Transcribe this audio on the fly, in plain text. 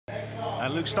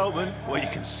And Luke Stoltman, well, you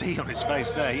can see on his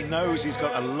face there, he knows he's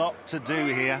got a lot to do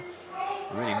here.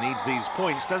 He really needs these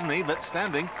points, doesn't he? But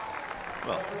standing,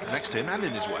 well, next to him and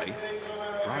in his way,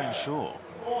 Brian Shaw.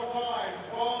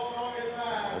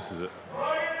 This is a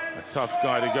tough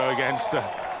guy to go against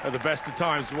at the best of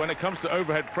times. When it comes to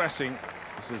overhead pressing,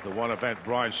 this is the one event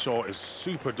Brian Shaw is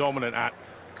super dominant at.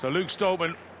 So Luke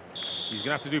Stoltman, he's going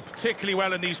to have to do particularly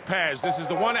well in these pairs. This is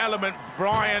the one element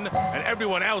Brian and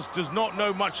everyone else does not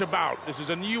know much about. This is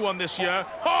a new one this year.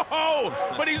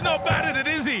 Ho-ho! But he's not bad at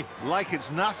it, is he? Like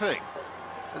it's nothing.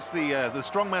 That's the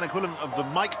strongman equivalent of the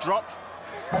mic drop,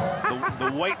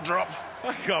 the weight drop.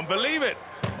 I can't believe it.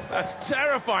 That's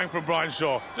terrifying from Brian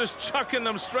Shaw. Just chucking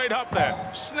them straight up there,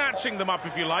 snatching them up,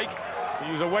 if you like. To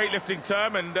use a weightlifting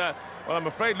term, and well, I'm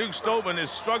afraid Luke Stoltman is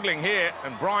struggling here,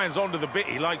 and Brian's onto the bit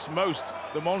he likes most,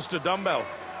 the monster dumbbell.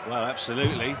 Well,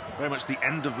 absolutely. Very much the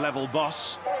end-of-level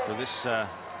boss for this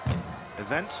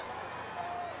event.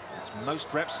 It's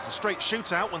most reps. It's a straight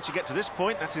shootout once you get to this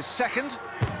point. That's his second.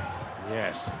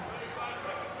 Yes.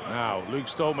 Now, Luke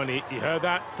Stoltman, he heard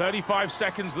that. 35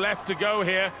 seconds left to go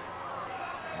here.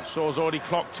 Shaw's already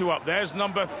clocked 2 up. There's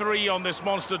number 3 on this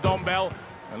monster dumbbell.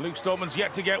 And Luke Stoltman's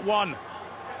yet to get 1.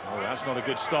 Oh, that's not a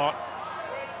good start.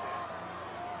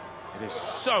 It is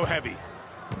so heavy.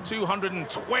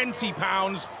 220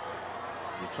 pounds.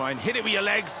 You try and hit it with your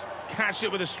legs, catch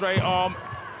it with a straight arm.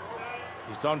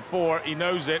 He's done 4, he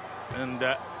knows it. And,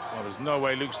 well, there's no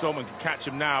way Luke Stoltman can catch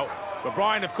him now. But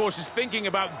Brian, of course, is thinking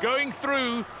about going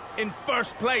through in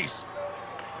first place.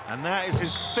 And that is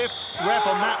his 5th rep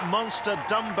on that monster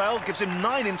dumbbell. Gives him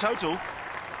 9 in total.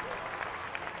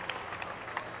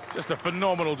 Just a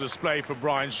phenomenal display for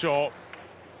Brian Shaw.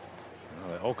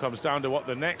 Well, it all comes down to what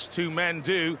the next 2 men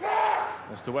do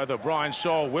as to whether Brian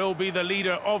Shaw will be the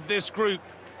leader of this group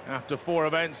after 4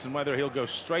 events and whether he'll go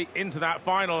straight into that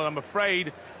final. And I'm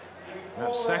afraid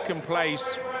that second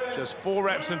place, just 4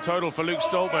 reps in total for Luke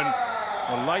Stoltman,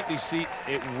 will likely see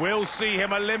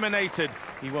him eliminated.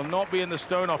 He will not be in the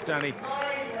stone-off, Danny.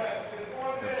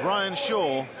 And Brian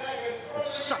Shaw, with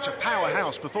such a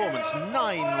powerhouse performance,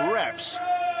 9 reps.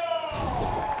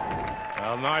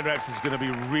 Well, 9 reps is going to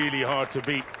be really hard to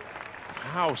beat.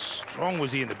 How strong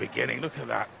was he in the beginning? Look at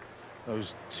that.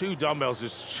 Those 2 dumbbells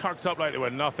just chucked up like they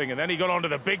were nothing, and then he got onto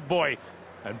the big boy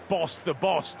and bossed the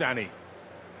boss, Danny.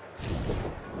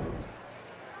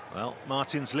 Well,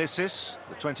 Martins Lissis,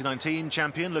 the 2019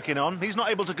 champion, looking on. He's not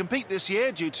able to compete this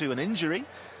year due to an injury.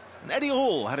 And Eddie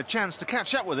Hall had a chance to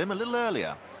catch up with him a little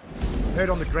earlier. Heard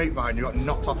on the grapevine you got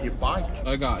knocked off your bike.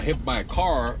 I got hit by a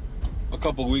car a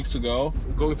couple of weeks ago.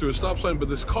 Going through a stop sign, but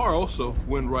this car also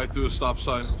went right through a stop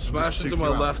sign. Smashed into my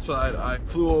left side. I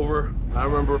flew over. I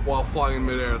remember while flying in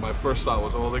midair, my first thought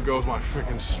was, oh, there goes my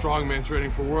freaking strongman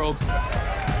training for Worlds.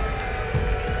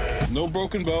 No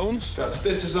broken bones. Got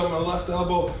stitches on my left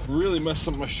elbow. Really messed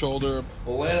up my shoulder.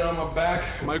 Landed on my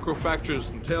back. Micro fractures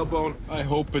in the tailbone. I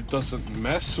hope it doesn't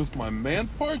mess with my man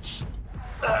parts.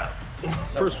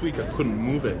 First week I couldn't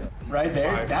move it. Right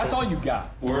there. That's all you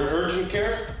got. We're in urgent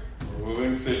care. We're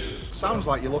moving stitches. Sounds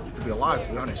like you're lucky to be alive,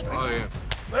 to be honest, mate. Oh yeah.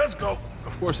 Let's go.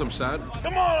 Of course I'm sad.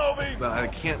 Come on, Obi! That I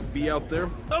can't be out there.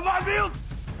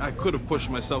 I could have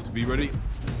pushed myself to be ready,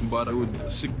 but it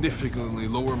would significantly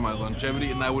lower my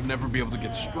longevity and I would never be able to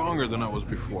get stronger than I was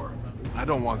before. I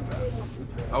don't want that.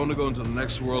 I want to go into the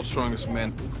next World's Strongest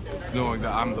Man knowing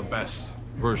that I'm the best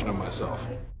version of myself.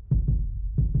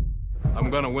 I'm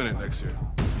gonna win it next year.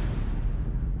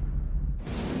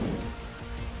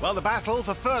 Well, the battle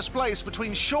for first place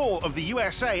between Shaw of the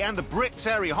USA and the Brit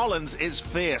Terry Hollands is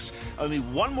fierce. Only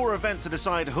one more event to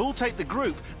decide who'll take the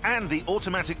group and the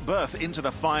automatic berth into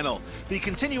the final. The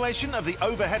continuation of the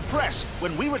overhead press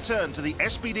when we return to the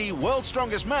SBD World's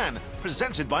Strongest Man,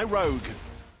 presented by Rogue.